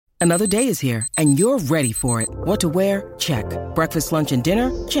Another day is here, and you're ready for it. What to wear? Check. Breakfast, lunch, and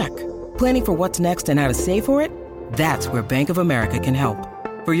dinner? Check. Planning for what's next and how to save for it? That's where Bank of America can help.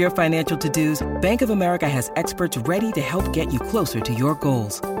 For your financial to-dos, Bank of America has experts ready to help get you closer to your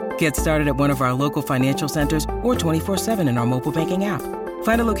goals. Get started at one of our local financial centers or 24/7 in our mobile banking app.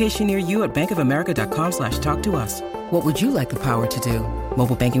 Find a location near you at bankofamerica.com/talktous. What would you like the power to do?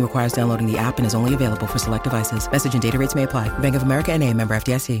 Mobile banking requires downloading the app and is only available for select devices. Message and data rates may apply. Bank of America N.A., member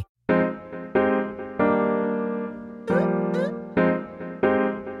FDIC.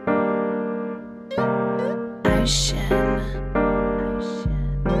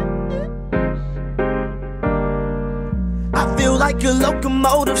 I feel like a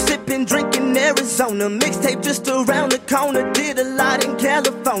locomotive sipping, drinking Arizona. Mixtape just around the corner. Did a lot in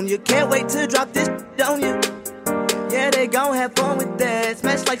California. Can't wait to drop this on you. Yeah, they gon' have fun with that.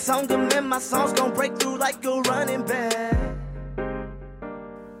 Smash like Songam and my songs gon' break through like a running back.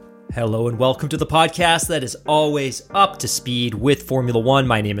 Hello and welcome to the podcast that is always up to speed with Formula One.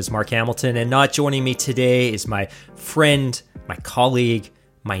 My name is Mark Hamilton, and not joining me today is my friend, my colleague,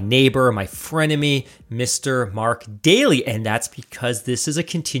 my neighbor, my frenemy, Mr. Mark Daly, and that's because this is a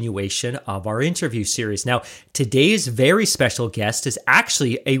continuation of our interview series. Now, today's very special guest is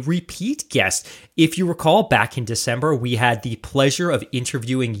actually a repeat guest. If you recall, back in December, we had the pleasure of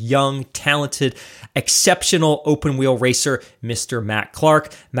interviewing young, talented, exceptional open-wheel racer, Mr. Matt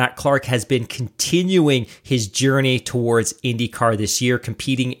Clark. Matt Clark has been continuing his journey towards IndyCar this year,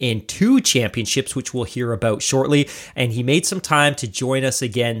 competing in 2 championships, which we'll hear about shortly, and he made some time to join us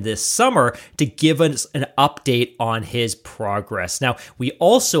again this summer to give us an update on his progress. Now, we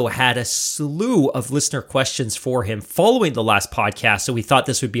also had a slew of listener questions for him following the last podcast, so we thought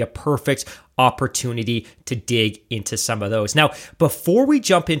this would be a perfect opportunity to dig into some of those. Now, before we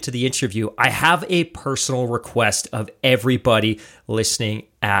jump into the interview, I have a personal request of everybody listening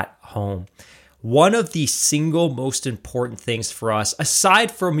at home. One of the single most important things for us,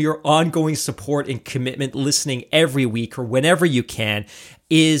 aside from your ongoing support and commitment listening every week or whenever you can,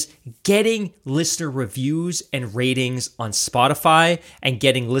 is getting listener reviews and ratings on Spotify and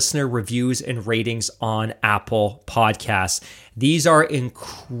getting listener reviews and ratings on Apple Podcasts. These are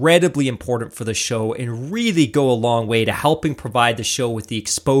incredibly important for the show and really go a long way to helping provide the show with the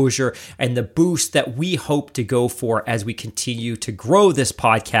exposure and the boost that we hope to go for as we continue to grow this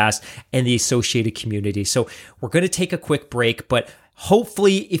podcast and the associated community. So we're going to take a quick break, but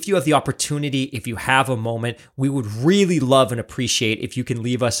hopefully, if you have the opportunity, if you have a moment, we would really love and appreciate if you can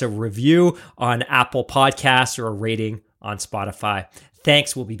leave us a review on Apple Podcasts or a rating on Spotify.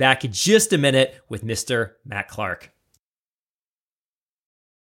 Thanks. We'll be back in just a minute with Mr. Matt Clark.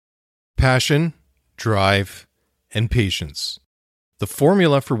 Passion, drive, and patience. The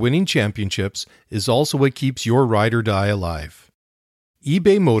formula for winning championships is also what keeps your ride or die alive.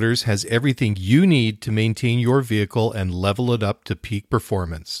 eBay Motors has everything you need to maintain your vehicle and level it up to peak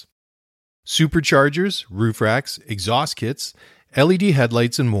performance. Superchargers, roof racks, exhaust kits, LED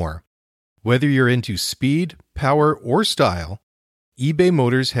headlights, and more. Whether you're into speed, power, or style, eBay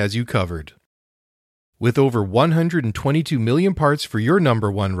Motors has you covered. With over 122 million parts for your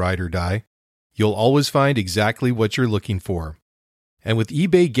number one ride or die, you'll always find exactly what you're looking for. And with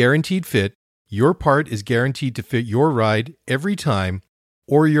eBay Guaranteed Fit, your part is guaranteed to fit your ride every time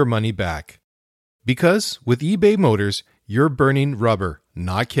or your money back. Because with eBay Motors, you're burning rubber,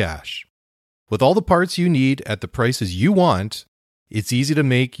 not cash. With all the parts you need at the prices you want, it's easy to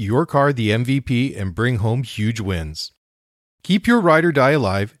make your car the MVP and bring home huge wins. Keep your ride or die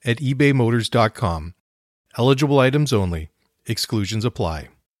alive at ebaymotors.com. Eligible items only. Exclusions apply.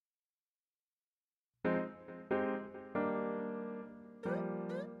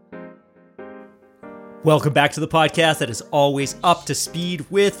 Welcome back to the podcast that is always up to speed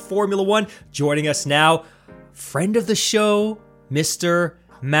with Formula One. Joining us now, friend of the show, Mr.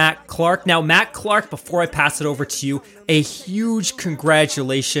 Matt Clark. Now, Matt Clark, before I pass it over to you, a huge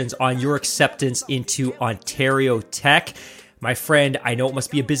congratulations on your acceptance into Ontario Tech. My friend, I know it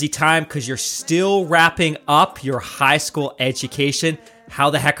must be a busy time because you're still wrapping up your high school education. How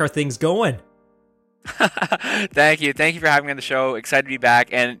the heck are things going? Thank you for having me on the show. Excited to be back.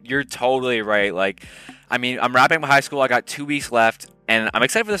 And you're totally right. I'm wrapping my high school. I got 2 weeks left, and I'm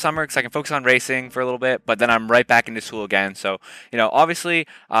excited for the summer because I can focus on racing for a little bit, but then I'm right back into school again. So, obviously,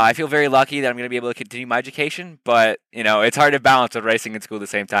 I feel very lucky that I'm going to be able to continue my education, but, it's hard to balance with racing and school at the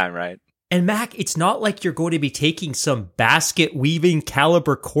same time, right? And Mac, it's not like you're going to be taking some basket weaving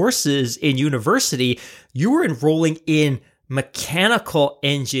caliber courses in university. You were enrolling in mechanical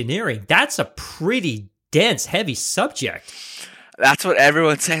engineering. That's a pretty dense, heavy subject. That's what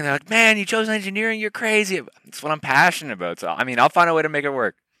everyone's saying. They're like, man, you chose engineering, you're crazy. It's what I'm passionate about. So, I'll find a way to make it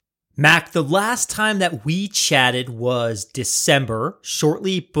work. Mac, the last time that we chatted was December,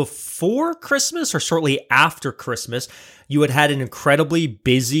 shortly before Christmas or shortly after Christmas. You had an incredibly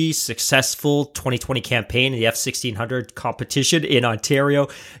busy, successful 2020 campaign in the F1600 competition in Ontario.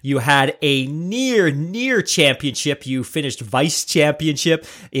 You had a near championship. You finished vice championship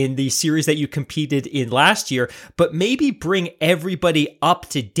in the series that you competed in last year, but maybe bring everybody up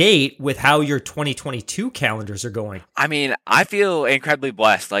to date with how your 2022 calendars are going. I mean, I feel incredibly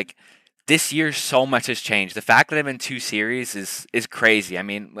blessed. Like, this year, so much has changed. The fact that I'm in 2 series is crazy. I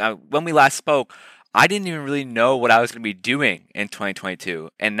mean, when we last spoke, I didn't even really know what I was going to be doing in 2022.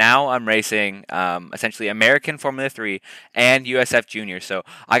 And now I'm racing essentially American Formula 3 and USF Junior. So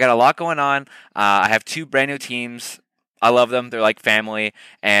I got a lot going on. I have 2 brand new teams. I love them. They're like family.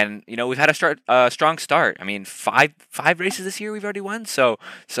 And, we've had a strong start. I mean, five races this year we've already won. So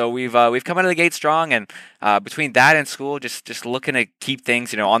we've come out of the gate strong. And between that and school, just looking to keep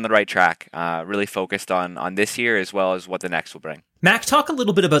things, on the right track. Really focused on this year as well as what the next will bring. Mac, talk a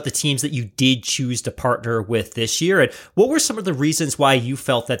little bit about the teams that you did choose to partner with this year, and what were some of the reasons why you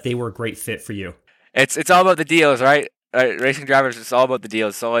felt that they were a great fit for you? It's all about the deals, right? Racing drivers, it's all about the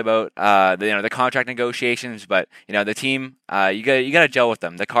deals. It's all about the contract negotiations. But the team, you got to gel with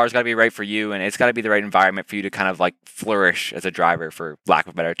them. The car's got to be right for you, and it's got to be the right environment for you to kind of like flourish as a driver, for lack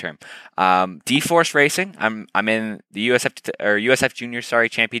of a better term. D-Force Racing, I'm in the USF Junior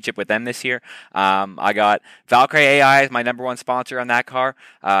championship with them this year. I got Valkyrie AI as my number 1 sponsor on that car.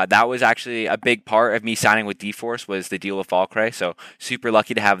 That was actually a big part of me signing with D-Force, was the deal with Valkyrie. So super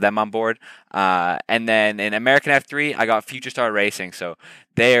lucky to have them on board. And then in American F3, I got Future Star Racing. So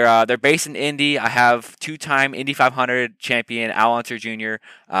they're based in Indy. I have 2-time Indy 500 champion Al Unser Jr.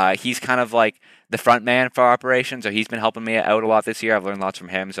 He's kind of like the front man for our operation, so he's been helping me out a lot this year. I've learned lots from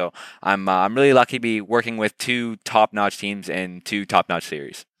him. So I'm really lucky to be working with 2 top-notch teams in 2 top-notch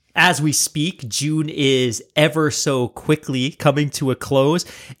series. As we speak, June is ever so quickly coming to a close.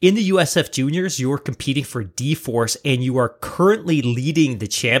 In the USF Juniors, you're competing for D-Force and you are currently leading the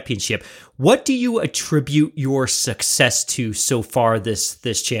championship. What do you attribute your success to so far this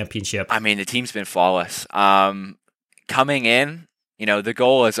championship? I mean, the team's been flawless. Coming in, the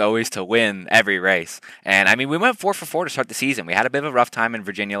goal is always to win every race. And I mean, we went 4 for 4 to start the season. We had a bit of a rough time in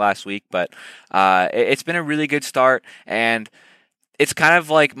Virginia last week, but it's been a really good start. And it's kind of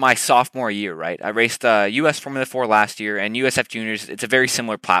like my sophomore year, right? I raced US Formula 4 last year, and USF Juniors, it's a very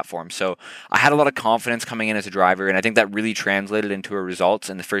similar platform. So I had a lot of confidence coming in as a driver, and I think that really translated into our results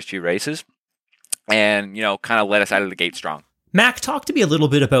in the first few races and, kind of led us out of the gate strong. Mac, talk to me a little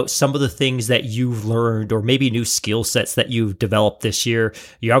bit about some of the things that you've learned or maybe new skill sets that you've developed this year.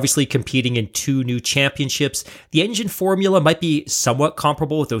 You're obviously competing in 2 new championships. The engine formula might be somewhat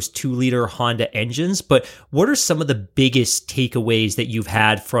comparable with those 2-liter Honda engines, but what are some of the biggest takeaways that you've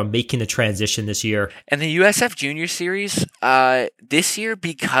had from making the transition this year? In the USF Junior Series, this year,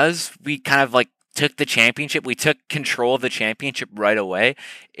 because we kind of took the championship, we took control of the championship right away.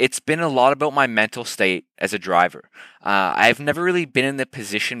 It's been a lot about my mental state as a driver. I've never really been in the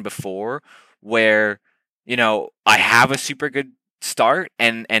position before where, I have a super good start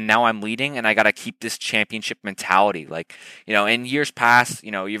and now I'm leading and I got to keep this championship mentality. In years past,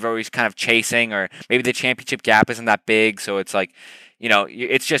 you've always kind of chasing, or maybe the championship gap isn't that big. So it's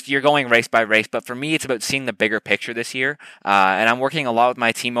it's just you're going race by race. But for me, it's about seeing the bigger picture this year. And I'm working a lot with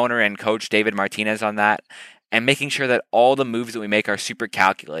my team owner and coach, David Martinez, on that, and making sure that all the moves that we make are super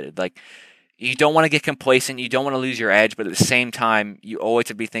calculated. You don't want to get complacent. You don't want to lose your edge. But at the same time, you always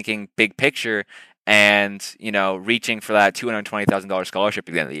have to be thinking big picture and, reaching for that $220,000 scholarship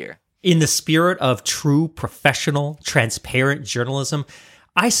at the end of the year. In the spirit of true professional, transparent journalism,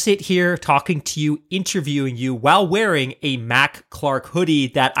 I sit here talking to you, interviewing you while wearing a Mac Clark hoodie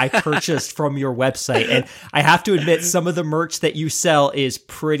that I purchased from your website. And I have to admit, some of the merch that you sell is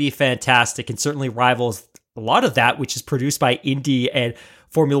pretty fantastic and certainly rivals a lot of that, which is produced by Indy and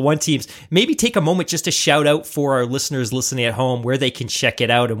Formula One teams. Maybe take a moment just to shout out for our listeners listening at home where they can check it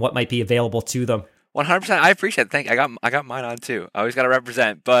out and what might be available to them. 100%. I appreciate it. Thank you. I got mine on too. I always got to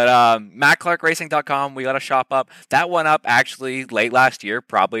represent. But MacClarkRacing.com, we got a shop up. That went up actually late last year,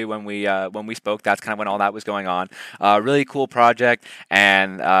 probably when we spoke. That's kind of when all that was going on. Really cool project,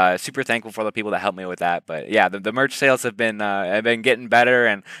 and super thankful for the people that helped me with that. But yeah, the merch sales have been getting better,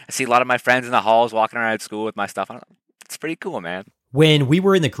 and I see a lot of my friends in the halls walking around at school with my stuff. It's pretty cool, man. When we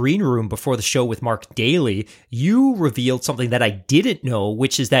were in the green room before the show with Mark Daly, you revealed something that I didn't know,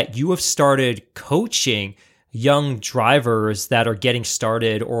 which is that you have started coaching young drivers that are getting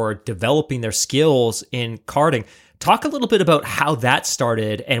started or developing their skills in karting. Talk a little bit about how that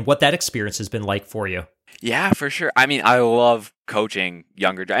started and what that experience has been like for you. Yeah, for sure. I mean, I love coaching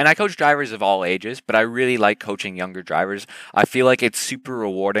and I coach drivers of all ages, but I really like coaching younger drivers. I feel like it's super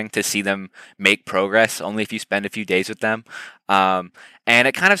rewarding to see them make progress only if you spend a few days with them. And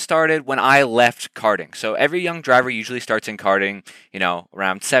it kind of started when I left karting. So every young driver usually starts in karting,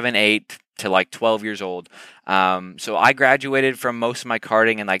 around 7, 8 to like 12 years old. So I graduated from most of my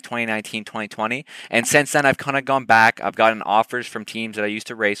karting in like 2019, 2020. And since then, I've kind of gone back. I've gotten offers from teams that I used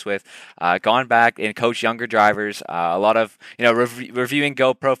to race with, gone back and coached younger drivers. A lot of, reviewing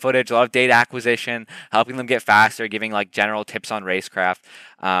GoPro footage, a lot of data acquisition, helping them get faster, giving like general tips on racecraft.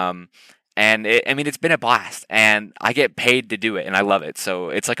 And it's been a blast, and I get paid to do it, and I love it. So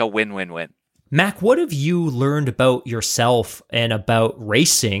it's like a win-win-win. Mac, what have you learned about yourself and about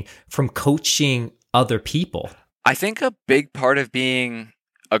racing from coaching other people? I think a big part of being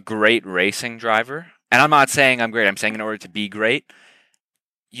a great racing driver, and I'm not saying I'm great, I'm saying in order to be great,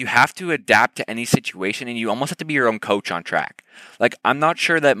 you have to adapt to any situation, and you almost have to be your own coach on track. Like, I'm not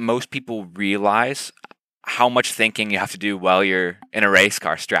sure that most people realize how much thinking you have to do while you're in a race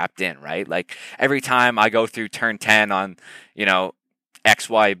car strapped in, right? Like, every time I go through turn 10 on,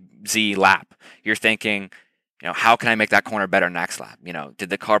 XYZ lap, you're thinking, how can I make that corner better next lap? Did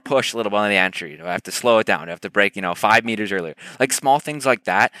the car push a little bit on the entry? Do I have to slow it down? Do I have to brake, 5 meters earlier? Like, small things like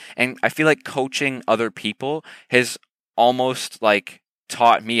that. And I feel like coaching other people has almost like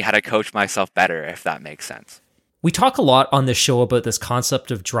taught me how to coach myself better, if that makes sense. We talk a lot on this show about this concept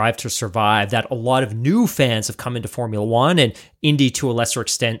of Drive to Survive, that a lot of new fans have come into Formula One and Indy to a lesser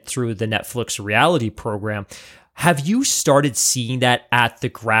extent through the Netflix reality program. Have you started seeing that at the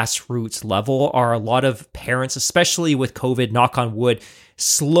grassroots level? Are a lot of parents, especially with COVID, knock on wood,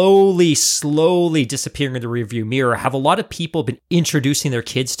 slowly disappearing in the rearview mirror? Have a lot of people been introducing their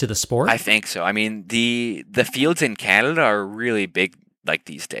kids to the sport? I think so. I mean, the fields in Canada are really big. Like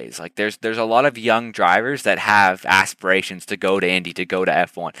these days, like there's a lot of young drivers that have aspirations to go to Indy, to go to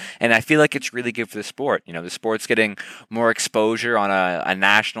F1, and I feel like it's really good for the sport. The sport's getting more exposure on a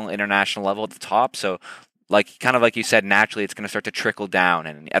national, international level at the top. So, like you said, naturally it's going to start to trickle down,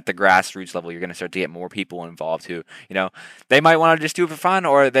 and at the grassroots level, you're going to start to get more people involved who, they might want to just do it for fun,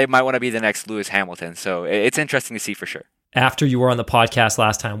 or they might want to be the next Lewis Hamilton. So it's interesting to see for sure. After you were on the podcast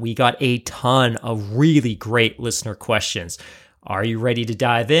last time, we got a ton of really great listener questions. Are you ready to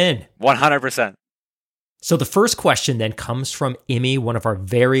dive in? 100%. So the first question then comes from Imi, one of our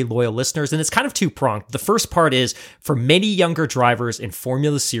very loyal listeners, and it's kind of two-pronged. The first part is, for many younger drivers in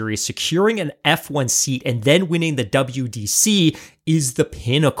Formula Series, securing an F1 seat and then winning the WDC is the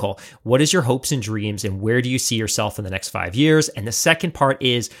pinnacle. What is your hopes and dreams, and where do you see yourself in the next 5 years? And the second part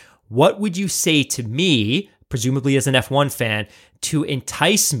is, what would you say to me, presumably as an F1 fan, to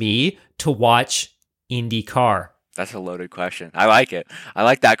entice me to watch IndyCar? That's a loaded question. I like it. I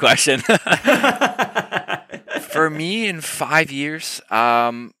like that question. For me, in 5 years,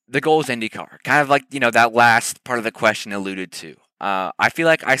 the goal is IndyCar. Kind of like, that last part of the question alluded to. I feel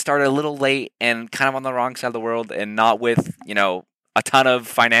like I started a little late and kind of on the wrong side of the world and not with, a ton of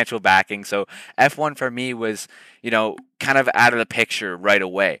financial backing. So F1 for me was, kind of out of the picture right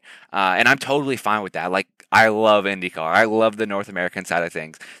away. And I'm totally fine with that. Like, I love IndyCar. I love the North American side of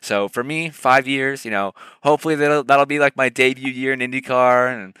things. So for me, 5 years, hopefully that'll be like my debut year in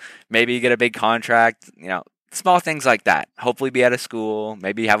IndyCar, and maybe get a big contract, small things like that. Hopefully be out of school,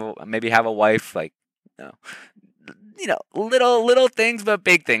 maybe have a wife, like, little things, but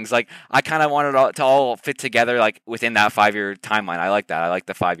big things. Like, I kind of want it to all fit together, like within that 5-year timeline. I like that. I like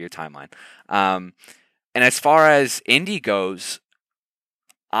the 5-year timeline. And as far as Indy goes,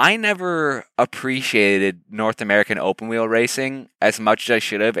 I never appreciated North American open wheel racing as much as I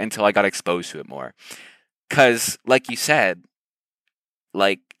should have until I got exposed to it more. Because, like you said,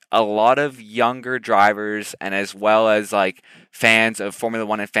 like, a lot of younger drivers, and as well as like fans of Formula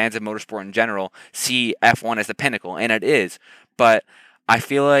One and fans of motorsport in general, see F1 as the pinnacle, and it is. But I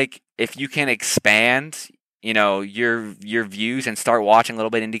feel like if you can expand, your views and start watching a little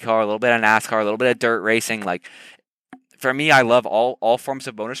bit of IndyCar, a little bit of NASCAR, a little bit of dirt racing, like, for me, I love all forms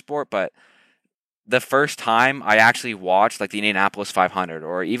of motorsport, but the first time I actually watched like the Indianapolis 500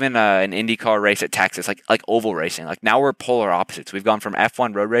 or even an IndyCar race at Texas, like oval racing, like now we're polar opposites. We've gone from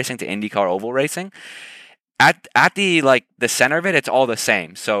F1 road racing to IndyCar oval racing. At the center of it, it's all the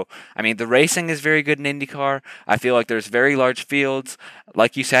same. So, I mean, the racing is very good in IndyCar. I feel like there's very large fields.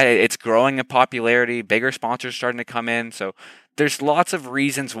 Like you said, it's growing in popularity. Bigger sponsors starting to come in. So there's lots of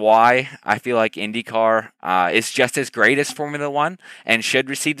reasons why I feel like IndyCar is just as great as Formula One and should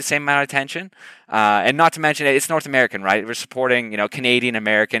receive the same amount of attention. And not to mention, it's North American, right? We're supporting, Canadian,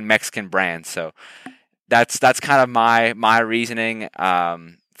 American, Mexican brands. So that's kind of my reasoning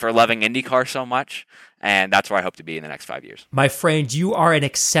for loving IndyCar so much. And that's where I hope to be in the next 5 years. My friend, you are an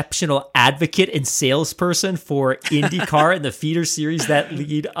exceptional advocate and salesperson for IndyCar and the feeder series that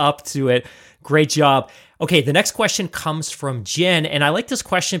lead up to it. Great job. Okay, the next question comes from Jen, and I like this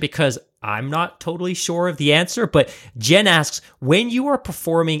question because I'm not totally sure of the answer, but Jen asks, when you are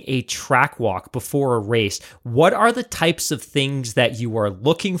performing a track walk before a race, what are the types of things that you are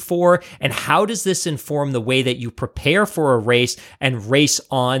looking for, and how does this inform the way that you prepare for a race and race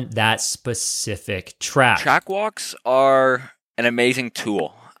on that specific track? Track walks are an amazing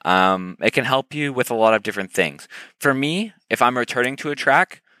tool. It can help you with a lot of different things. For me, if I'm returning to a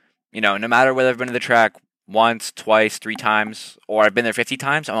track, no matter whether I've been to the track once, twice, 3 times, or I've been there 50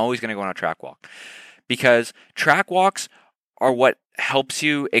 times, I'm always going to go on a track walk. Because track walks are what helps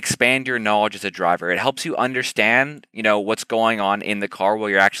you expand your knowledge as a driver. It helps you understand, what's going on in the car while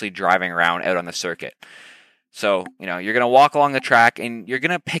you're actually driving around out on the circuit. So, you're going to walk along the track and you're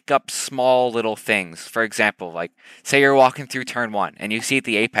going to pick up small little things. For example, like say you're walking through turn 1 and you see at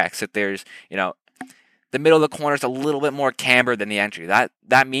the apex that there's, the middle of the corner is a little bit more camber than the entry.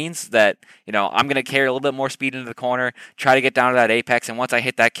 That means that, I'm going to carry a little bit more speed into the corner, try to get down to that apex, and once I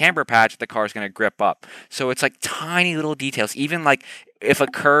hit that camber patch, the car is going to grip up. So it's like tiny little details. Even like if the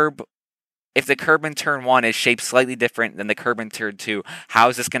curb in turn 1 is shaped slightly different than the curb in turn 2, how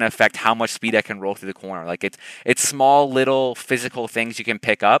is this going to affect how much speed I can roll through the corner? Like it's small little physical things you can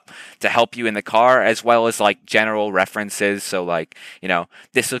pick up to help you in the car, as well as like general references. So like,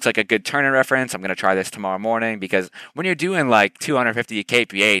 this looks like a good turning reference. I'm going to try this tomorrow morning, because when you're doing like 250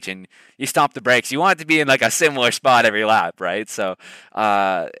 kph and you stomp the brakes, you want it to be in like a similar spot every lap, right? So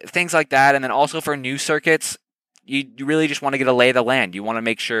things like that. And then also for new circuits, you really just want to get a lay of the land. You want to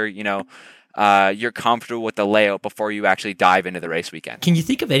make sure, you're comfortable with the layout before you actually dive into the race weekend. Can you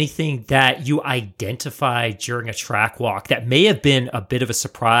think of anything that you identified during a track walk that may have been a bit of a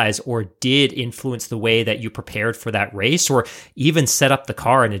surprise or did influence the way that you prepared for that race, or even set up the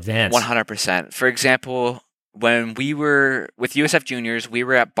car in advance? 100%. For example, when we were with USF Juniors, we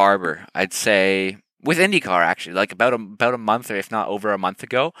were at Barber, I'd say, with IndyCar actually, like about a month, or if not over a month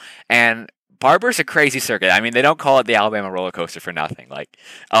ago. And Barber's a crazy circuit. I mean, they don't call it the Alabama roller coaster for nothing, like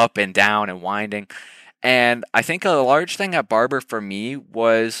up and down and winding. And I think a large thing at Barber for me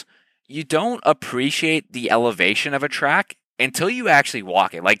was you don't appreciate the elevation of a track until you actually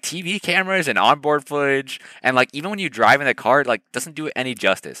walk it. Like TV cameras and onboard footage, and like even when you drive in the car, it like doesn't do it any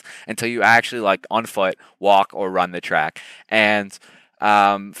justice until you actually like on foot walk or run the track. And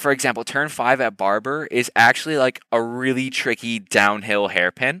for example, turn 5 at Barber is actually like a really tricky downhill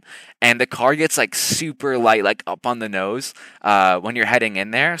hairpin, and the car gets like super light, like up on the nose, when you're heading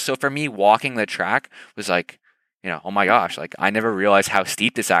in there. So for me, walking the track was like, oh my gosh, like I never realized how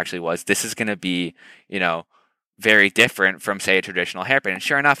steep this actually was. This is going to be, very different from say a traditional hairpin. And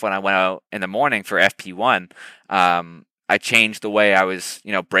sure enough, when I went out in the morning for FP1, I changed the way I was,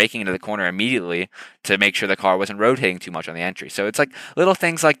 braking into the corner immediately to make sure the car wasn't rotating too much on the entry. So it's like little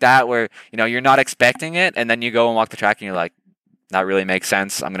things like that where, you're not expecting it, and then you go and walk the track and you're like, that really makes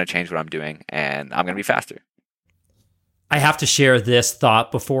sense. I'm going to change what I'm doing, and I'm going to be faster. I have to share this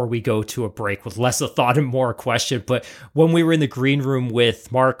thought before we go to a break, with less a thought and more a question. But when we were in the green room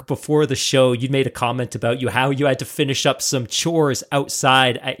with Mark before the show, you made a comment about how you had to finish up some chores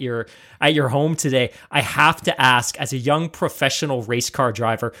outside at your home today. I have to ask, as a young professional race car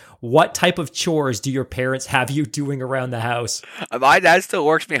driver, what type of chores do your parents have you doing around the house? My dad still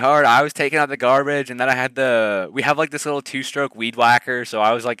works me hard. I was taking out the garbage, and then we have like this little 2-stroke weed whacker, so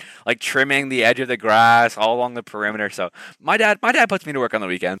I was like trimming the edge of the grass all along the perimeter. So my dad puts me to work on the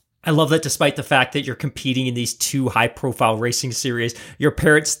weekend. I love that despite the fact that you're competing in these 2 high-profile racing series, your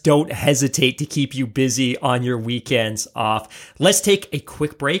parents don't hesitate to keep you busy on your weekends off. Let's take a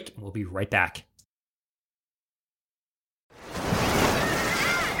quick break, and we'll be right back.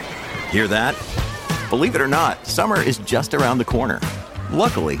 Hear that? Believe it or not, summer is just around the corner.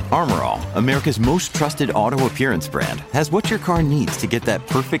 Luckily, Armor All, America's most trusted auto appearance brand, has what your car needs to get that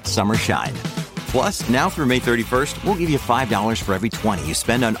perfect summer shine. Plus, now through May 31st, we'll give you $5 for every $20 you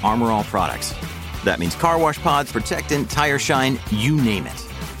spend on Armor All products. That means car wash pods, protectant, tire shine, you name it.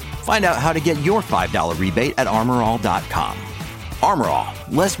 Find out how to get your $5 rebate at armorall.com. Armor All,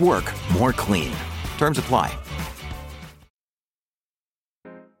 less work, more clean. Terms apply.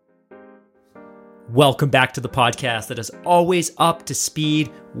 Welcome back to the podcast that is always up to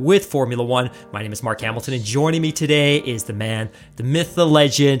speed with Formula One. My name is Mark Hamilton, and joining me today is the man, the myth, the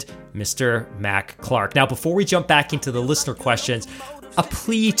legend, Mr. Mac Clark. Now, before we jump back into the listener questions, a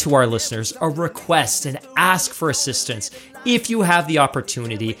plea to our listeners, a request, and ask for assistance. If you have the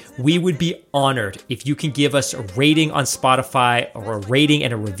opportunity, we would be honored if you can give us a rating on Spotify or a rating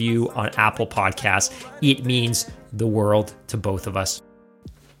and a review on Apple Podcasts. It means the world to both of us.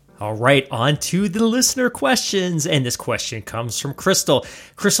 All right, on to the listener questions. And this question comes from Crystal.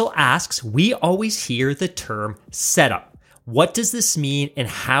 Crystal asks, we always hear the term setup. What does this mean, and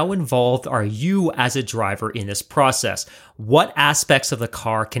how involved are you as a driver in this process? What aspects of the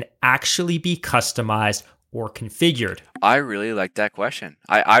car can actually be customized or configured? I really like that question.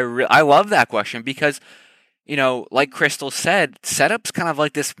 I love that question because, you know, like Crystal said, setup's kind of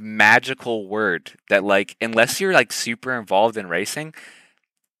like this magical word that, like, unless you're like super involved in racing,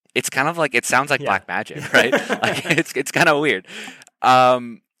 it's kind of like, it sounds like black magic, right? Like it's kind of weird.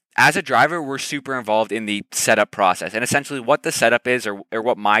 As a driver, we're super involved in the setup process. And essentially what the setup is, or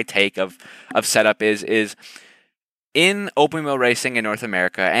what my take of setup is in open wheel racing in North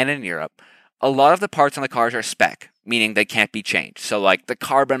America and in Europe, a lot of the parts on the cars are spec, meaning they can't be changed. So like the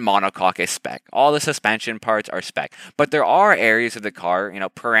carbon monocoque is spec. All the suspension parts are spec. But there are areas of the car, you know,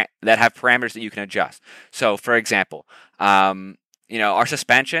 that have parameters that you can adjust. So for example, you know, our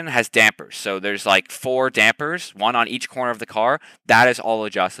suspension has dampers. So there's like 4 dampers, 1 on each corner of the car. That is all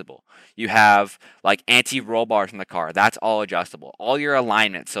adjustable. You have like anti-roll bars in the car. That's all adjustable. All your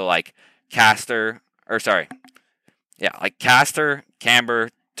alignment. So like caster, camber,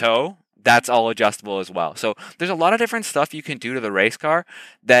 toe. That's all adjustable as well. So there's a lot of different stuff you can do to the race car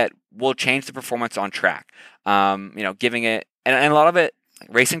that will change the performance on track. You know, giving it, and a lot of it,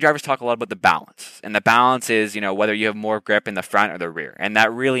 racing drivers talk a lot about the balance, and the balance is, you know, whether you have more grip in the front or the rear, and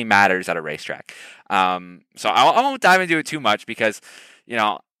that really matters at a racetrack. So I won't dive into it too much because, you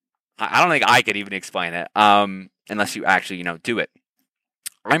know, I don't think I could even explain it unless you actually, you know, do it.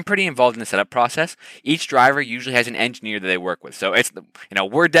 I'm pretty involved in the setup process. Each driver usually has an engineer that they work with, so it's, you know,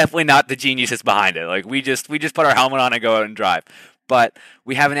 we're definitely not the geniuses behind it. Like we just put our helmet on and go out and drive, but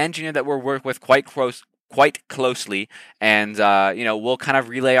we have an engineer that we're working with quite closely, and you know, we'll kind of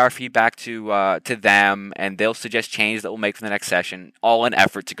relay our feedback to them, and they'll suggest changes that we'll make for the next session, all in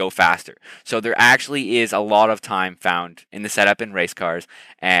effort to go faster. So there actually is a lot of time found in the setup in race cars,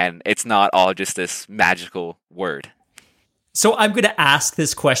 and it's not all just this magical word. So I'm going to ask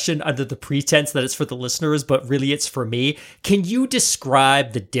this question under the pretense that it's for the listeners, but really it's for me. Can you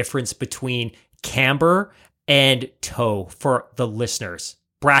describe the difference between camber and toe for the listeners?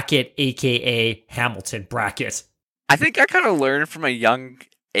 Bracket, aka Hamilton bracket. I think I kind of learned from a young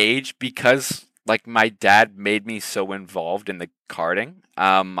age because, like, my dad made me so involved in the karting.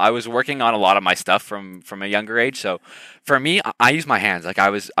 I was working on a lot of my stuff from a younger age, so for me, I use my hands. Like I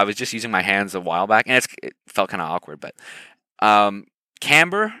was just using my hands a while back, and it felt kind of awkward. But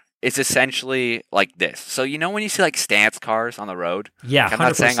camber is essentially like this. So you know when you see like stance cars on the road? Yeah, like, I'm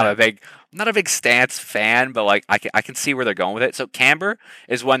not saying I'm not a big stance fan, but like I can see where they're going with it. So camber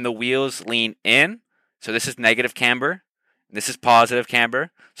is when the wheels lean in. So this is negative camber. This is positive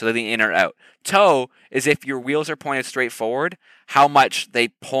camber. So they lean in or out. Toe is if your wheels are pointed straight forward, how much they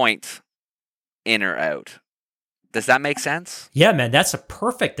point in or out. Does that make sense? Yeah, man, that's a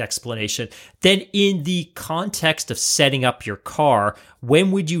perfect explanation. Then in the context of setting up your car,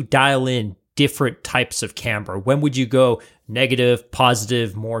 when would you dial in different types of camber? When would you go negative,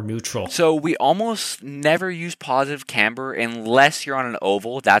 positive, more neutral? So we almost never use positive camber unless you're on an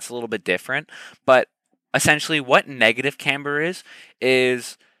oval. That's a little bit different. But essentially what negative camber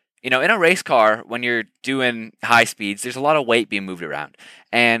is, you know, in a race car, when you're doing high speeds, there's a lot of weight being moved around.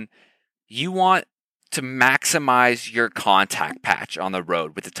 And you want to maximize your contact patch on the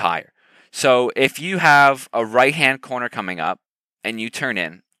road with the tire. So if you have a right-hand corner coming up and you turn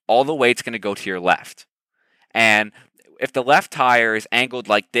in, all the weight's going to go to your left. And if the left tire is angled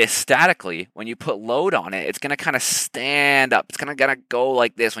like this statically, when you put load on it, it's going to kind of stand up. It's going to go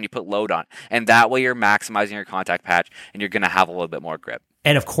like this when you put load on. And that way you're maximizing your contact patch and you're going to have a little bit more grip.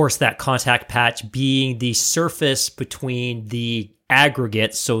 And of course, that contact patch being the surface between the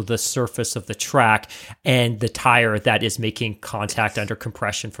aggregate, so the surface of the track, and the tire that is making contact under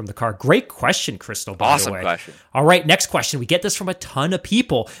compression from the car. Great question, Crystal, by the way. Awesome question. All right, next question. We get this from a ton of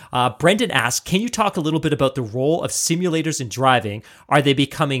people. Brendan asks, can you talk a little bit about the role of simulators in driving? Are they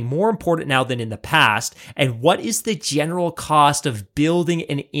becoming more important now than in the past? And what is the general cost of building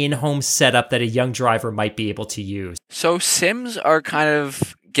an in-home setup that a young driver might be able to use? So sims are kind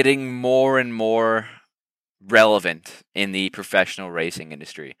of getting more and more relevant in the professional racing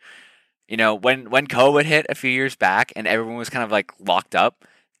industry. You know, when COVID hit a few years back and everyone was kind of like locked up,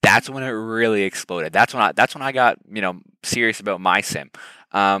 that's when it really exploded. That's when I got, you know, serious about my sim.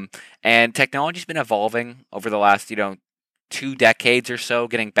 And technology's been evolving over the last, you know, 2 decades or so,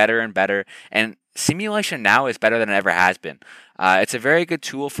 getting better and better. And simulation now is better than it ever has been. It's a very good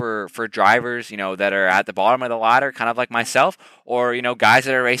tool for drivers, that are at the bottom of the ladder, kind of like myself, or, guys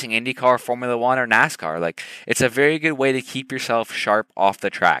that are racing IndyCar, Formula One, or NASCAR. Like, it's a very good way to keep yourself sharp off the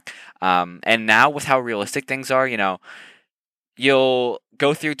track. And now with how realistic things are, you'll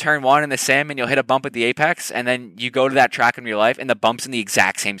go through turn 1 in the sim and you'll hit a bump at the apex, and then you go to that track in real life and the bump's in the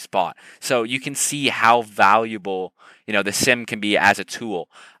exact same spot. So you can see how valuable, the sim can be as a tool.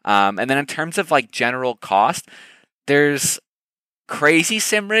 And then in terms of like general cost, there's crazy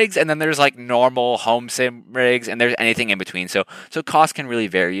sim rigs, and then there's like normal home sim rigs, and there's anything in between. So cost can really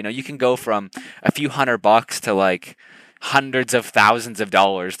vary. You can go from a few $100 to like hundreds of thousands of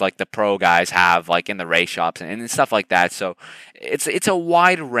dollars, like the pro guys have, like in the race shops and stuff like that. So it's a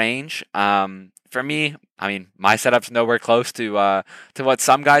wide range. For me, I mean, my setup's nowhere close to what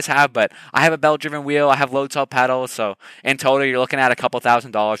some guys have, but I have a belt-driven wheel, I have load cell pedals, so in total you're looking at a couple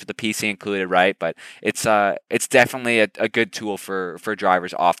 $1,000s with the PC included, right? But it's definitely a good tool for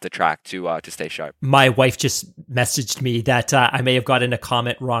drivers off the track to stay sharp. My wife just messaged me that I may have gotten a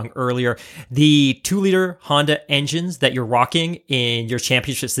comment wrong earlier. The 2-liter Honda engines that you're rocking in your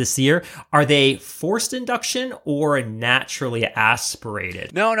championships this year, are they forced induction or naturally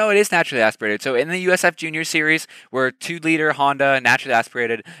aspirated? No, it is naturally aspirated. So in the USF Junior Series, we're 2-liter Honda, naturally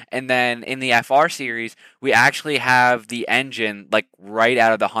aspirated, and then in the FR Series, we actually have the engine like right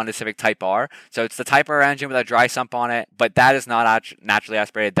out of the Honda Civic Type R. So it's the Type R engine with a dry sump on it, but that is not naturally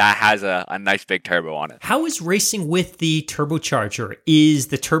aspirated. That has a nice big turbo on it. How is racing with the turbocharger? Is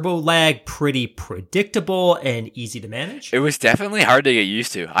the turbo lag pretty predictable and easy to manage? It was definitely hard to get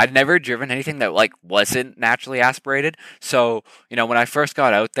used to. I'd never driven anything that like wasn't naturally aspirated. So, when I first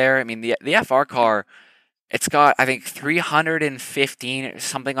got out there, I mean, the FR car, it's got, I think, 315 or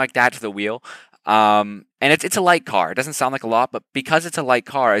something like that to the wheel. And it's a light car. It doesn't sound like a lot, but because it's a light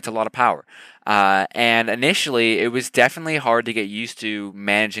car, it's a lot of power. And initially, it was definitely hard to get used to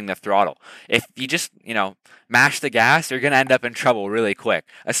managing the throttle. If you just, mash the gas, you're going to end up in trouble really quick,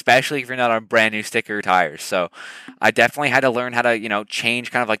 especially if you're not on brand new sticker tires. So I definitely had to learn how to, change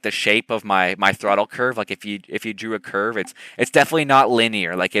kind of like the shape of my throttle curve. Like if you drew a curve, it's definitely not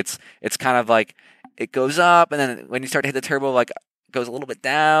linear. Like it's kind of like it goes up, and then when you start to hit the turbo, like goes a little bit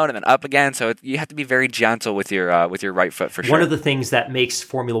down and then up again. So you have to be very gentle with your right foot for sure. One of the things that makes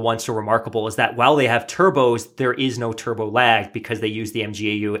Formula One so remarkable is that while they have turbos, there is no turbo lag because they use the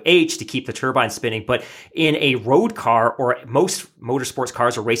MGU-H to keep the turbine spinning. But in a road car, or most motorsports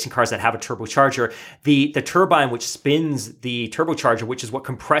cars or racing cars that have a turbocharger, the turbine which spins the turbocharger, which is what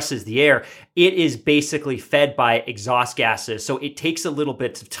compresses the air, it is basically fed by exhaust gases. So it takes a little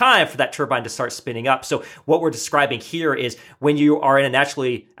bit of time for that turbine to start spinning up. So what we're describing here is when you are in a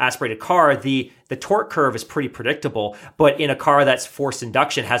naturally aspirated car, the torque curve is pretty predictable, but in a car that's forced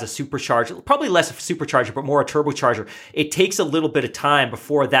induction, has a supercharger, probably less of a supercharger, but more a turbocharger, it takes a little bit of time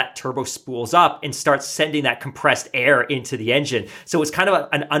before that turbo spools up and starts sending that compressed air into the engine. So it's kind of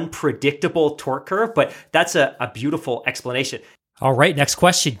an unpredictable torque curve, but that's a beautiful explanation. All right, next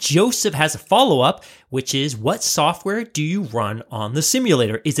question. Joseph has a follow-up, which is, what software do you run on the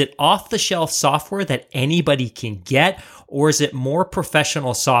simulator? Is it off-the-shelf software that anybody can get, or is it more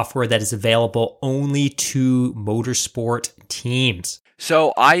professional software that is available only to motorsport teams?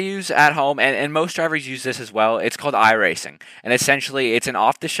 So I use at home, and most drivers use this as well. It's called iRacing, and essentially it's an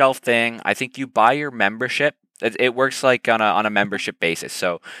off-the-shelf thing. I think you buy your membership. It works like on a membership basis.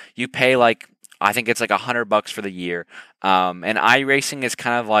 So you pay I think it's like $100 for the year. And iRacing is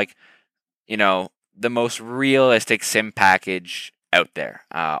kind of like, the most realistic sim package out there.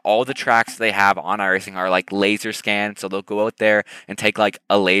 All the tracks they have on iRacing are like laser scanned, so they'll go out there and take like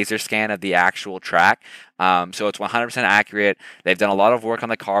a laser scan of the actual track. So it's 100% accurate. They've done a lot of work on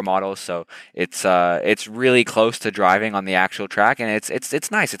the car models, so it's really close to driving on the actual track, and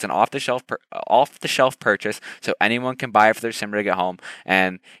it's nice. It's an off the shelf purchase, so anyone can buy it for their sim rig at home,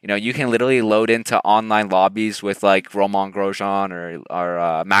 and you can literally load into online lobbies with like Romain Grosjean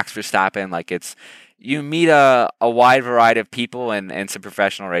or Max Verstappen. Like you meet a wide variety of people and some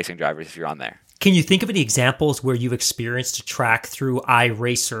professional racing drivers if you're on there. Can you think of any examples where you've experienced a track through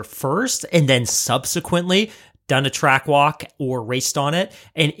iRacer first and then subsequently done a track walk or raced on it?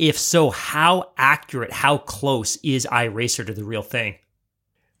 And if so, how accurate, how close is iRacer to the real thing?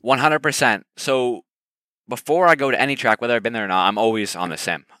 100%. So before I go to any track, whether I've been there or not, I'm always on the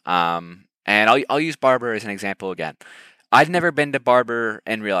sim. And I'll use Barber as an example again. I'd never been to Barber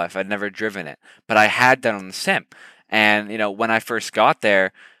in real life. I'd never driven it, but I had done on the sim. And, when I first got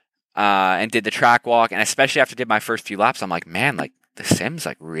there, and did the track walk, and especially after I did my first few laps, I'm like, man, like the sim's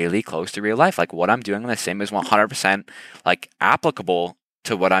like really close to real life. Like what I'm doing in the sim is 100% like applicable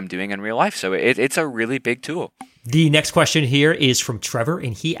to what I'm doing in real life. So it's a really big tool. The next question here is from Trevor,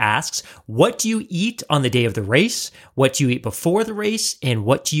 and he asks, what do you eat on the day of the race? What do you eat before the race? And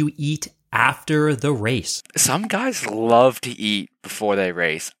what do you eat after the race? Some guys love to eat before they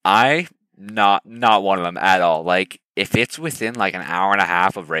race. I not one of them at all. Like if it's within like an hour and a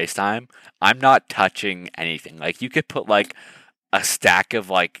half of race time, I'm not touching anything. Like you could put like a stack of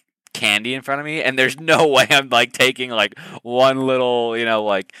like candy in front of me and there's no way I'm like taking like one little,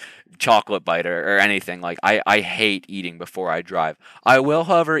 like chocolate bite or anything. Like I hate eating before I drive. I will,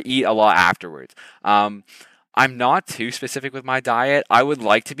 however, eat a lot afterwards. I'm not too specific with my diet. I would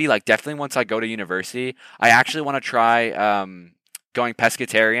like to be like definitely once I go to university. I actually want to try going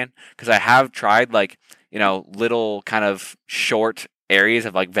pescatarian because I have tried like little kind of short areas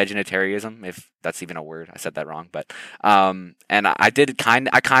of like vegetarianism, if that's even a word. I said that wrong, but and I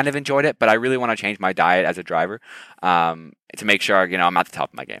kind of enjoyed it, but I really want to change my diet as a driver to make sure I'm at the top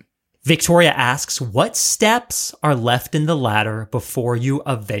of my game. Victoria asks, what steps are left in the ladder before you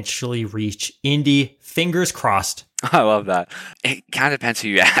eventually reach Indy? Fingers crossed. I love that. It kind of depends who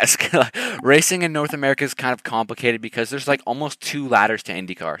you ask. Racing in North America is kind of complicated because there's like almost 2 ladders to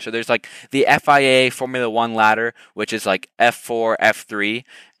IndyCar. So there's like the FIA Formula One ladder, which is like F4, F3,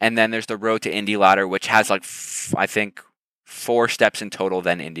 and then there's the Road to Indy ladder, which has like I think 4 steps in total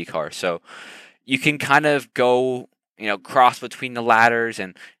than IndyCar. So you can kind of go cross between the ladders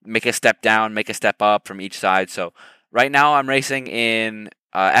and make a step down, make a step up from each side. So right now I'm racing in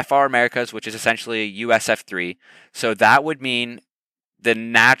FR Americas, which is essentially USF3. So that would mean the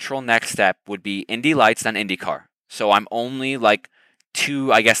natural next step would be Indy Lights, then IndyCar. So I'm only like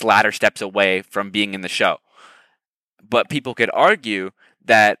 2, I guess, ladder steps away from being in the show. But people could argue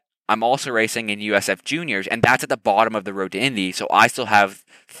that I'm also racing in USF Juniors, and that's at the bottom of the road to Indy. So I still have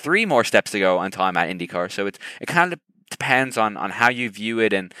 3 more steps to go until I'm at IndyCar. So it kind of depends on how you view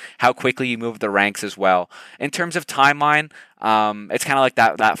it and how quickly you move the ranks as well. In terms of timeline, it's kind of like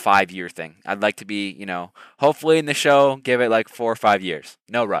that 5-year thing. I'd like to be, hopefully in the show, give it like 4 or 5 years.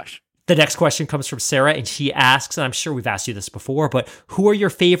 No rush. The next question comes from Sarah, and she asks, and I'm sure we've asked you this before, but who are your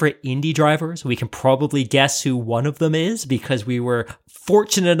favorite Indy drivers? We can probably guess who one of them is because we were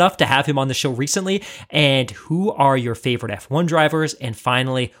fortunate enough to have him on the show recently. And who are your favorite F1 drivers? And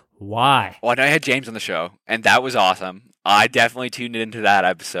finally, why? Well, I know I had James on the show, and that was awesome. I definitely tuned into that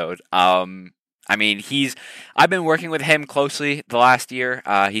episode. I've been working with him closely the last year.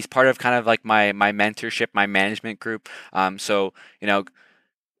 He's part of kind of like my mentorship, my management group.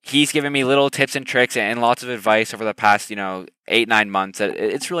 He's given me little tips and tricks and lots of advice over the past, 8-9 months.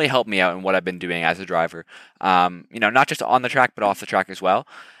 It's really helped me out in what I've been doing as a driver. Not just on the track, but off the track as well.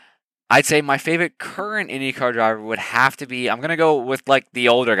 I'd say my favorite current IndyCar driver would have to be, I'm going to go with like the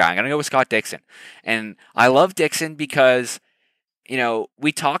older guy. I'm going to go with Scott Dixon. And I love Dixon because,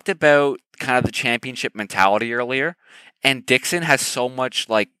 we talked about kind of the championship mentality earlier, and Dixon has so much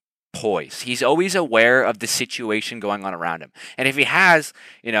like poise. He's always aware of the situation going on around him. And if he has,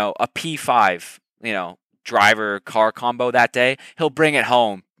 a P5, driver car combo that day, he'll bring it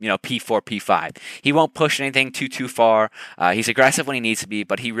home, P4, P5. He won't push anything too far. He's aggressive when he needs to be,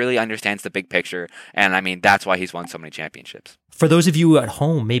 but he really understands the big picture. And that's why he's won so many championships. For those of you at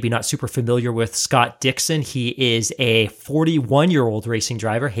home, maybe not super familiar with Scott Dixon, he is a 41-year-old racing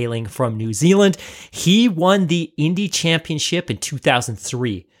driver hailing from New Zealand. He won the Indy Championship in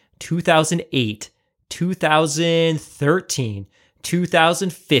 2003, 2008, 2013,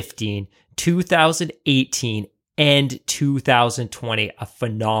 2015, 2018, and 2020. A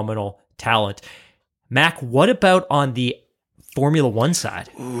phenomenal talent. Mac, what about on the Formula One side?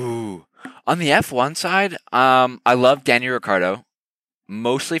 Ooh. On the F1 side, I love Daniel Ricciardo,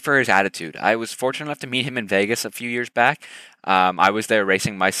 mostly for his attitude. I was fortunate enough to meet him in Vegas a few years back. I was there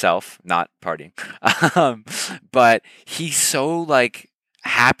racing myself, not partying. But he's so like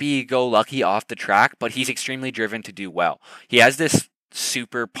happy-go-lucky off the track, but he's extremely driven to do well. He has this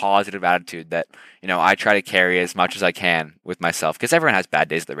super positive attitude that, I try to carry as much as I can with myself, because everyone has bad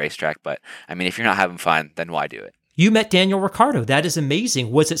days at the racetrack, but if you're not having fun, then why do it? You met Daniel Ricciardo. That is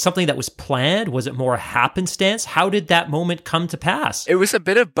amazing. Was it something that was planned? Was it more happenstance? How did that moment come to pass? It was a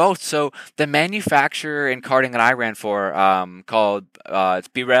bit of both. So the manufacturer in karting that I ran for, called it's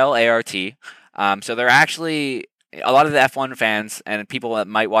Birel ART. So they're actually a lot of the F1 fans and people that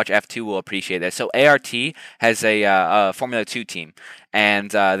might watch F2 will appreciate this. So ART has a Formula 2 team,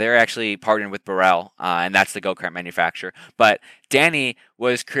 and they're actually partnered with Burrell, and that's the go-kart manufacturer. But Danny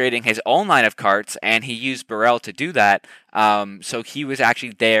was creating his own line of karts, and he used Burrell to do that. So he was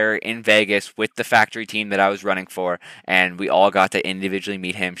actually there in Vegas with the factory team that I was running for, and we all got to individually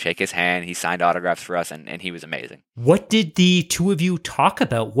meet him, shake his hand. He signed autographs for us, and he was amazing. What did the two of you talk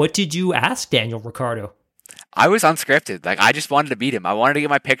about? What did you ask Daniel Ricciardo? I was unscripted. Like, I just wanted to beat him. I wanted to get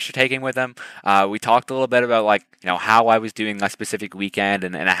my picture taken with him. We talked a little bit about, like, how I was doing a specific weekend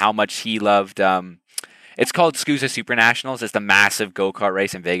and how much he loved. It's called SCUSA Super Nationals. It's the massive go-kart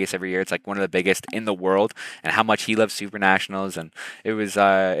race in Vegas every year. It's like one of the biggest in the world, and how much he loves Super Nationals. And it was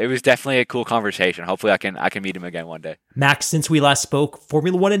definitely a cool conversation. Hopefully I can meet him again one day. Max, since we last spoke,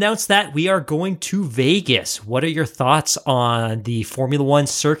 Formula One announced that we are going to Vegas. What are your thoughts on the Formula One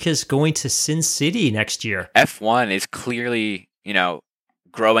circus going to Sin City next year? F1 is clearly,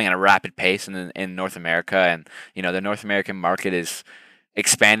 growing at a rapid pace in North America, and the North American market is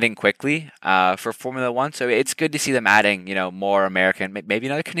expanding quickly for Formula One, so it's good to see them adding more American, maybe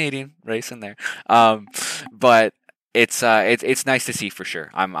not a Canadian race in there, but it's nice to see for sure.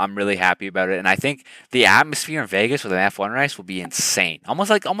 I'm really happy about it, and I think the atmosphere in Vegas with an F1 race will be insane, almost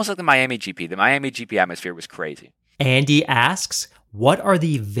like the Miami GP. The Miami GP atmosphere was crazy. Andy asks, what are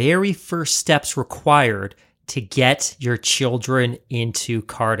the very first steps required to get your children into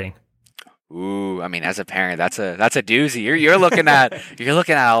karting? Ooh, I mean, as a parent, that's a doozy. You're looking at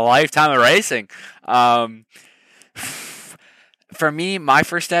a lifetime of racing. For me, my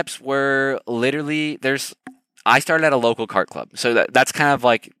first steps were literally I started at a local kart club, so that's kind of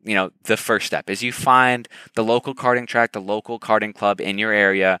like the first step is you find the local karting track, the local karting club in your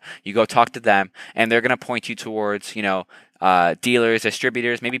area. You go talk to them, and they're gonna point you towards dealers,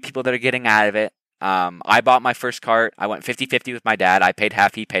 distributors, maybe people that are getting out of it. I bought my first kart. I went 50-50 with my dad. I paid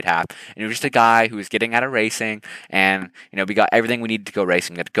half, he paid half. And it was just a guy who was getting out of racing. And, we got everything we needed to go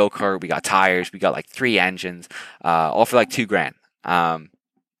racing. We got a go-kart, we got tires, we got like 3 engines, all for like $2,000.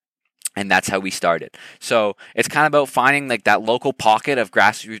 And that's how we started. So it's kind of about finding like that local pocket of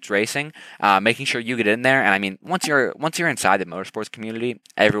grassroots racing, making sure you get in there. And I mean, once you're inside the motorsports community,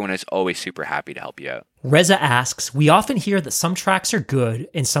 everyone is always super happy to help you out. Reza asks, we often hear that some tracks are good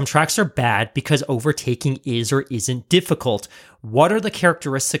and some tracks are bad because overtaking is or isn't difficult. What are the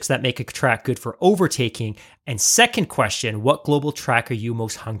characteristics that make a track good for overtaking? And second question, what global track are you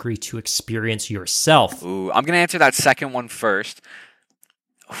most hungry to experience yourself? Ooh, I'm going to answer that second one first.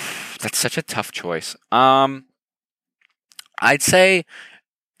 That's such a tough choice. I'd say,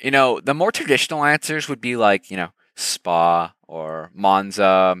 the more traditional answers would be like, Spa or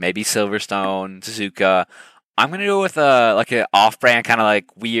Monza, maybe Silverstone, Suzuka. I'm going to go with an off-brand kind of like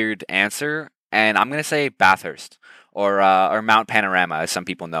weird answer, and I'm going to say Bathurst or Mount Panorama, as some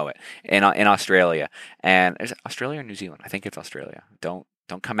people know it, in Australia. And is it Australia or New Zealand? I think it's Australia. Don't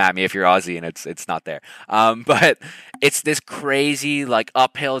come at me if you're Aussie and it's not there. But it's this crazy like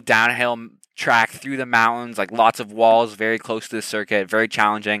uphill, downhill track through the mountains, like lots of walls, very close to the circuit, very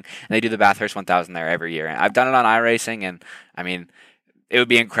challenging. And they do the Bathurst 1000 there every year. And I've done it on iRacing, and I mean, it would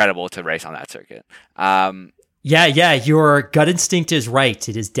be incredible to race on that circuit. Yeah, your gut instinct is right.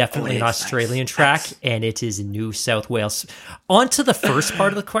 It is definitely an Australian track, and it is in New South Wales. On to the first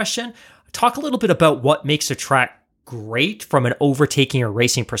part of the question. Talk a little bit about what makes a track great from an overtaking or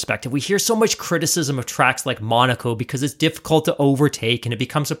racing perspective. We hear so much criticism of tracks like Monaco because it's difficult to overtake and it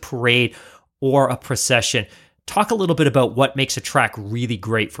becomes a parade or a procession. Talk a little bit about what makes a track really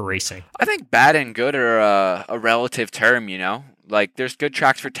great for racing. I think bad and good are a relative term, Like, there's good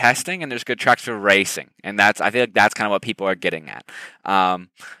tracks for testing and there's good tracks for racing. And I feel like that's kind of what people are getting at.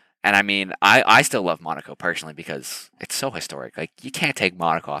 And I mean, I still love Monaco personally because it's so historic. Like, you can't take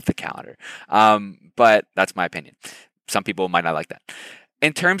Monaco off the calendar. But that's my opinion. Some people might not like that.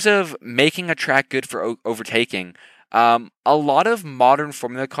 In terms of making a track good for overtaking, a lot of modern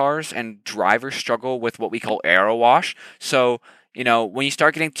Formula cars and drivers struggle with what we call aero wash. So, when you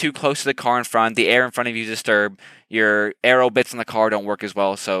start getting too close to the car in front, the air in front of you is disturbed, your aero bits in the car don't work as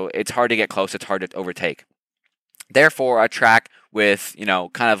well, so it's hard to get close, it's hard to overtake. Therefore, a track with,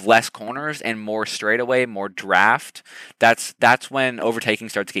 kind of less corners and more straightaway, more draft, that's when overtaking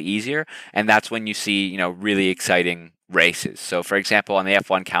starts to get easier, and that's when you see, really exciting races. So, for example, on the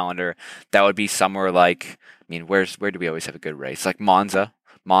F1 calendar, that would be somewhere like, where do we always have a good race? Like Monza,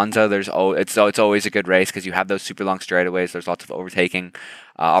 it's always a good race because you have those super long straightaways. There's lots of overtaking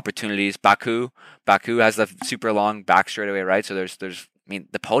opportunities. Baku has the super long back straightaway, right? So there's mean,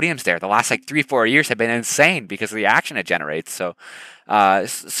 the podiums there, the last like 3-4 years have been insane because of the action it generates. So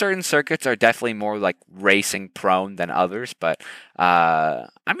certain circuits are definitely more like racing prone than others, but I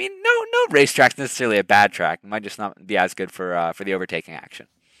mean, no racetrack's necessarily a bad track. It might just not be as good for the overtaking action.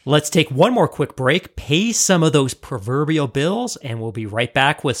 Let's take one more quick break, pay some of those proverbial bills, and we'll be right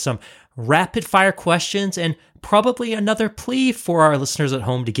back with some rapid fire questions and probably another plea for our listeners at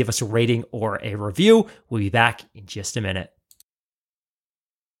home to give us a rating or a review. We'll be back in just a minute.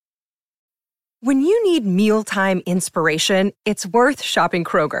 When you need mealtime inspiration, it's worth shopping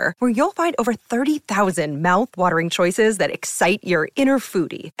Kroger, where you'll find over 30,000 mouth-watering choices that excite your inner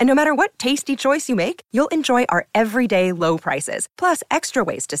foodie. And no matter what tasty choice you make, you'll enjoy our everyday low prices, plus extra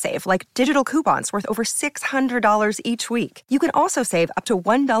ways to save, like digital coupons worth over $600 each week. You can also save up to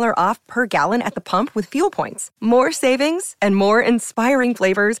 $1 off per gallon at the pump with fuel points. More savings and more inspiring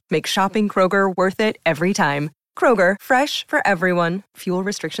flavors make shopping Kroger worth it every time. Kroger, fresh for everyone. Fuel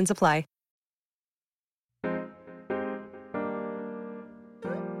restrictions apply.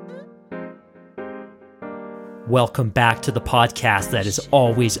 Welcome back to the podcast that is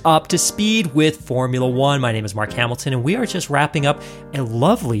always up to speed with Formula One. My name is Mark Hamilton, and we are just wrapping up a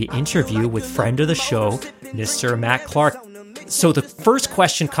lovely interview with friend of the show, Mr. Matt Clark. So the first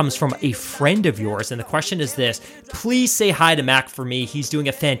question comes from a friend of yours, and the question is this: please say hi to Mac for me. He's doing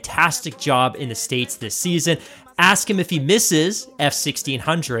a fantastic job in the States this season. Ask him if he misses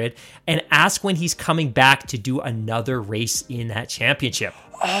F1600, and ask when he's coming back to do another race in that championship.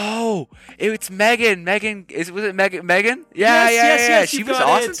 Oh, it's Megan. Was it Megan? Yeah. She was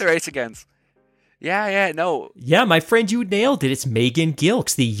awesome to race against. No. Yeah, my friend, you nailed it. It's Megan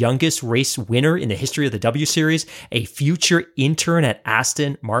Gilks, the youngest race winner in the history of the W Series, a future intern at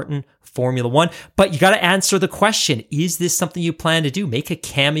Aston Martin Formula One. But you got to answer the question: is this something you plan to do? Make a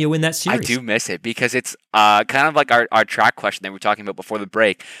cameo in that series? I do miss it because it's kind of like our track question that we were talking about before the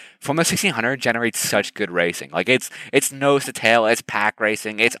break. Formula 1600 generates such good racing. Like it's nose to tail, it's pack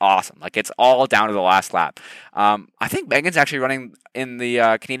racing, it's awesome. Like it's all down to the last lap. I think Megan's actually running in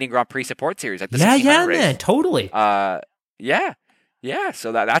the Canadian Grand Prix Support Series. Like the race. Man, totally. Yeah,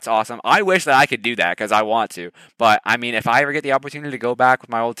 so that's awesome. I wish that I could do that because I want to. But, I mean, if I ever get the opportunity to go back with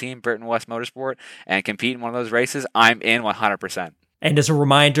my old team, Burton West Motorsport, and compete in one of those races, I'm in 100%. And as a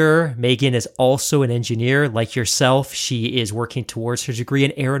reminder, Megan is also an engineer like yourself. She is working towards her degree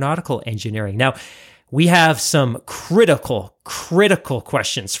in aeronautical engineering. Now, we have some critical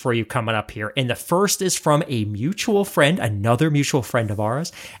questions for you coming up here. And the first is from a mutual friend, another mutual friend of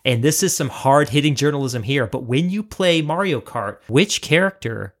ours. And this is some hard-hitting journalism here. But when you play Mario Kart, which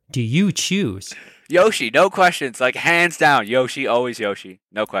character do you choose? Yoshi, no questions. Like, hands down, Yoshi, always Yoshi.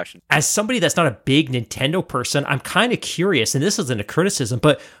 No question. As somebody that's not a big Nintendo person, I'm kind of curious, and this isn't a criticism,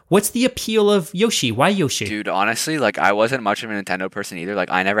 but what's the appeal of Yoshi? Why Yoshi? Dude, honestly, like, I wasn't much of a Nintendo person either.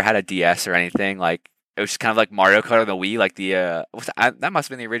 Like, I never had a DS or anything. Like, it was kind of like Mario Kart on the Wii, like that must have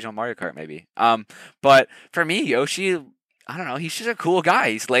been the original Mario Kart, maybe. But for me, Yoshi, I don't know, he's just a cool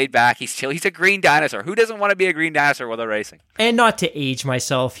guy. He's laid back, he's chill, he's a green dinosaur. Who doesn't want to be a green dinosaur while they're racing? And not to age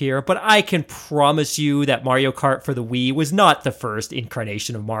myself here, but I can promise you that Mario Kart for the Wii was not the first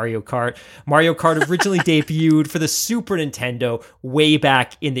incarnation of Mario Kart. Mario Kart originally debuted for the Super Nintendo way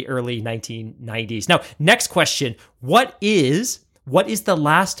back in the early 1990s. Now, next question, what is the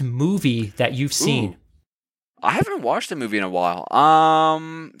last movie that you've seen? Ooh. I haven't watched a movie in a while.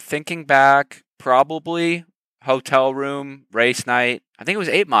 Thinking back, probably Hotel Room, Race Night. I think it was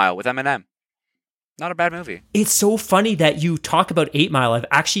 8 Mile with Eminem. Not a bad movie. It's so funny that you talk about 8 Mile. I've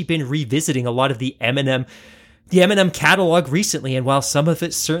actually been revisiting a lot of the Eminem catalog recently, and while some of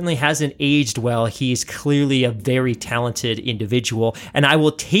it certainly hasn't aged well, he's clearly a very talented individual, and I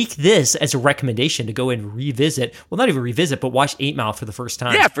will take this as a recommendation to go and revisit, well, not even revisit, but watch 8 Mile for the first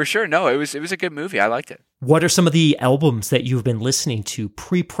time. Yeah, for sure. No, it was a good movie. I liked it. What are some of the albums that you've been listening to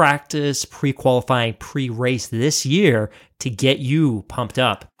pre-practice, pre-qualifying, pre-race this year to get you pumped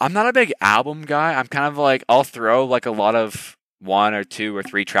up? I'm not a big album guy. I'm kind of like, I'll throw like a lot of 1 or 2 or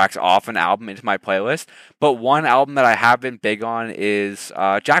 3 tracks off an album into my playlist. But one album that I have been big on is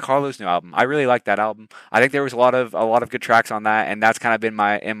Jack Harlow's new album. I really like that album. I think there was a lot of good tracks on that, and that's kind of been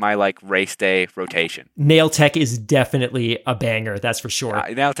in my like race day rotation. Nail Tech is definitely a banger, that's for sure.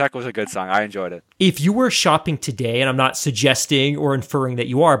 Nail Tech was a good song. I enjoyed it. If you were shopping today, and I'm not suggesting or inferring that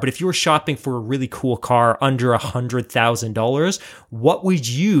you are, but if you were shopping for a really cool car under $100,000, what would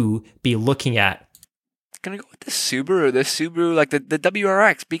you be looking at? Gonna go with the Subaru, like the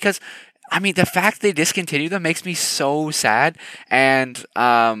WRX, because I mean the fact they discontinued them makes me so sad. And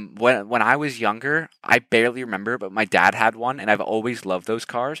when I was younger, I barely remember, but my dad had one, and I've always loved those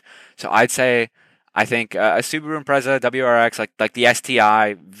cars. So I'd say I think a Subaru Impreza WRX, like the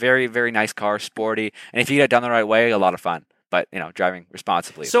STI, very, very nice car, sporty. And if you get it done the right way, a lot of fun. But, driving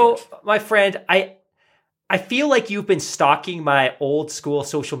responsibly. So, my friend, I feel like you've been stalking my old school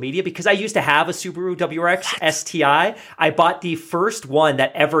social media because I used to have a Subaru WRX STI. I bought the first one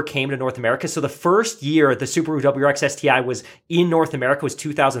that ever came to North America. So the first year the Subaru WRX STI was in North America was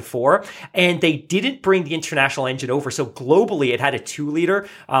 2004. And they didn't bring the international engine over. So globally, it had a 2-liter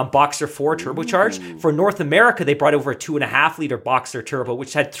Boxster 4 turbocharged. For North America, they brought over a 2.5-liter Boxster turbo,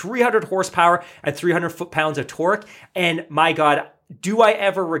 which had 300 horsepower and 300 foot-pounds of torque. And my God, do I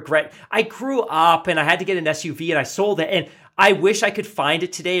ever regret? I grew up and I had to get an SUV and I sold it. And I wish I could find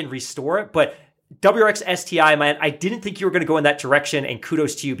it today and restore it. But WRX STI, man, I didn't think you were going to go in that direction. And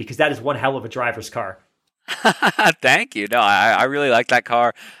kudos to you because that is one hell of a driver's car. Thank you. No, I really like that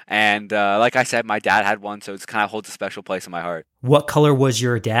car. And like I said, my dad had one, so it kind of holds a special place in my heart. What color was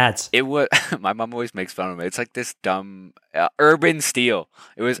your dad's? It was. My mom always makes fun of me. It's like this dumb urban steel.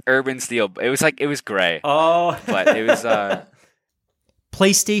 It was urban steel. It was gray. Oh, but it was.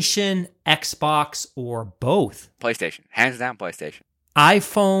 PlayStation, Xbox, or both? PlayStation. Hands down, PlayStation.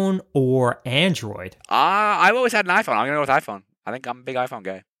 iPhone or Android? I've always had an iPhone. I'm going to go with iPhone. I think I'm a big iPhone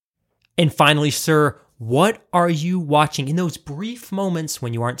guy. And finally, sir, what are you watching in those brief moments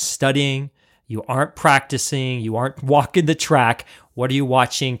when you aren't studying, you aren't practicing, you aren't walking the track? What are you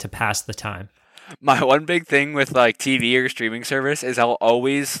watching to pass the time? My one big thing with like TV or streaming service is I'll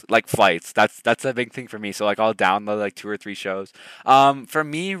always like flights. That's a big thing for me. So like I'll download like 2 or 3 shows. For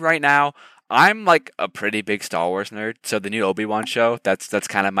me right now, I'm like a pretty big Star Wars nerd. So the new Obi-Wan show, that's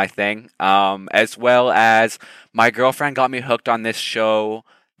kind of my thing. As well as my girlfriend got me hooked on this show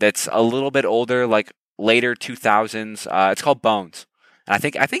that's a little bit older, like later 2000s. It's called Bones. And I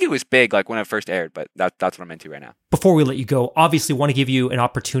think it was big like when it first aired, but that's what I'm into right now. Before we let you go, obviously want to give you an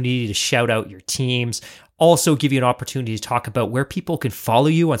opportunity to shout out your teams. Also give you an opportunity to talk about where people can follow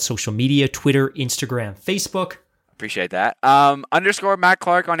you on social media, Twitter, Instagram, Facebook. Appreciate that. _ Matt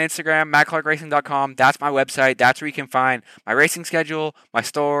Clark on Instagram, mattclarkracing.com. That's my website. That's where you can find my racing schedule, my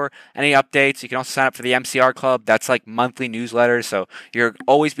store, any updates. You can also sign up for the MCR Club. That's like monthly newsletters. So you're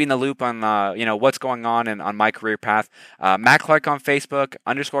always be in the loop on, what's going on and on my career path. Matt Clark on Facebook,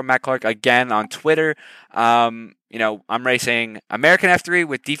 _ Matt Clark again on Twitter. I'm racing American F3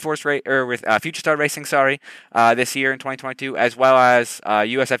 with with Future Star Racing, this year in 2022, as well as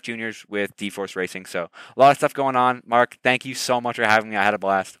USF Juniors with D-Force Racing. So a lot of stuff going on. Mark, thank you so much for having me. I had a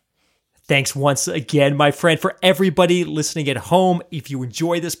blast. Thanks once again, my friend. For everybody listening at home, if you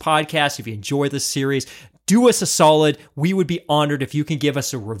enjoy this podcast, if you enjoy this series, do us a solid. We would be honored if you can give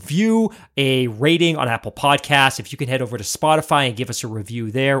us a review, a rating on Apple Podcasts. If you can head over to Spotify and give us a review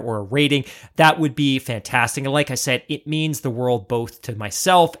there or a rating, that would be fantastic. And like I said, it means the world both to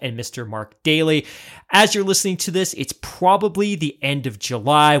myself and Mr. Mark Daly. As you're listening to this, it's probably the end of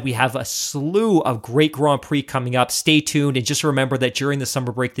July. We have a slew of great Grand Prix coming up. Stay tuned. And just remember that during the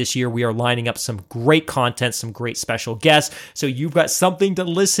summer break this year, we are lining up some great content, some great special guests. So you've got something to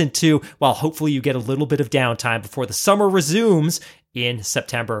listen to while hopefully you get a little bit of downtime before the summer resumes in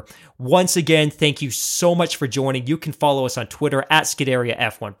September. Once again, thank you so much for joining. You can follow us on Twitter at Skidaria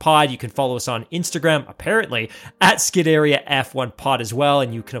F1 Pod. You can follow us on Instagram, apparently, at Skidaria F1 Pod as well.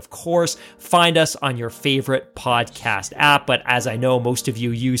 And you can, of course, find us on your favorite podcast app. But as I know, most of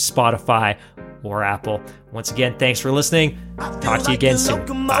you use Spotify or Apple. Once again, thanks for listening. Talk to you again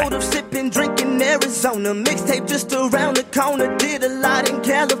soon. Bye. Sipping, drinking Arizona. Mixtape just around the corner. Did a lot in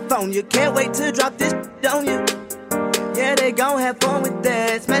California. Can't wait to drop this on you. Yeah, they gon' have fun with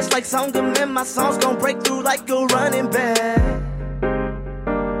that. Smash like Songam and my songs gon' break through like a running back.